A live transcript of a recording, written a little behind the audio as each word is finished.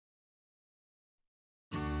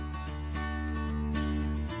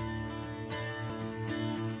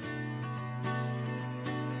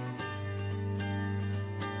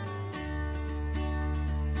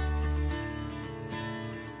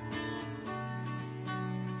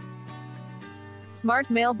Smart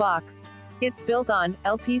Mailbox. It's built on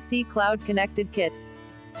LPC Cloud Connected Kit.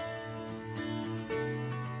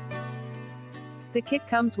 The kit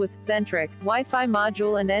comes with Zentri, Wi-Fi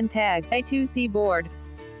module and N-Tag, I2C board.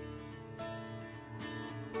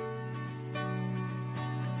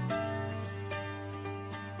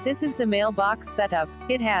 This is the mailbox setup.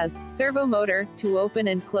 It has servo motor to open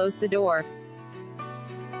and close the door.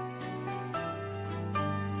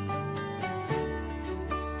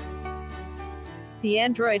 The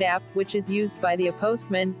Android app, which is used by the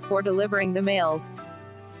postman for delivering the mails.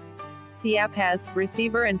 The app has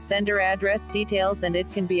receiver and sender address details, and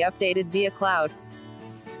it can be updated via cloud.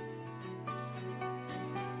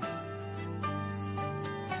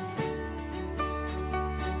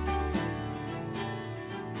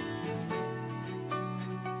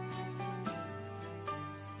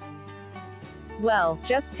 Well,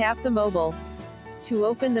 just tap the mobile to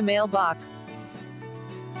open the mailbox.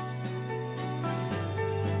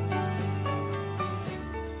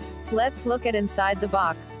 Let's look at inside the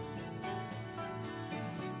box.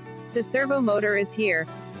 The servo motor is here.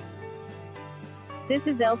 This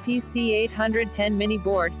is LPC 810 mini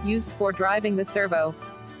board, used for driving the servo.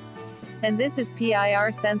 And this is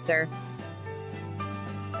PIR sensor.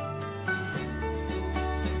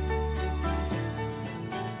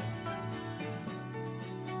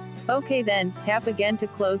 Okay, then, tap again to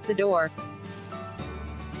close the door.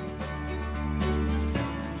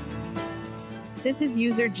 This is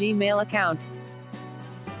user Gmail account,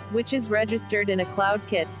 which is registered in a cloud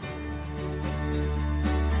kit.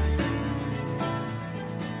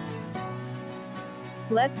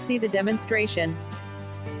 Let's see the demonstration.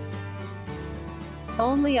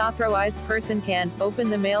 Only authorized person can open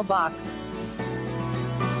the mailbox.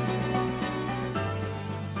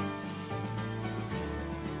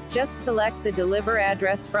 Just select the deliver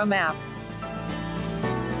address from app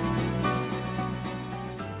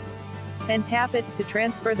and tap it to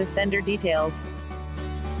transfer the sender details.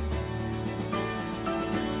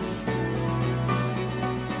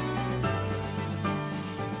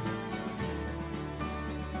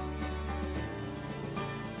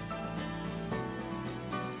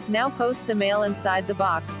 Now post the mail inside the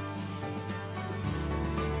box.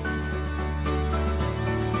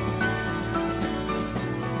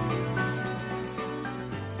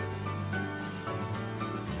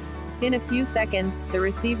 In a few seconds, the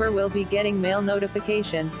receiver will be getting mail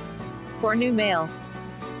notification for new mail.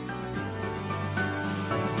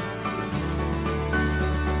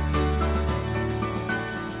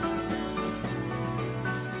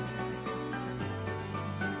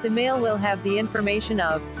 The mail will have the information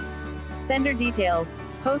of sender details,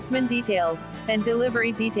 postman details, and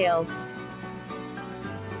delivery details.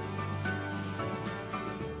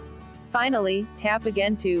 Finally, tap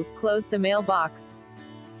again to close the mailbox.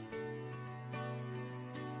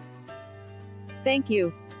 Thank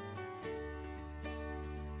you.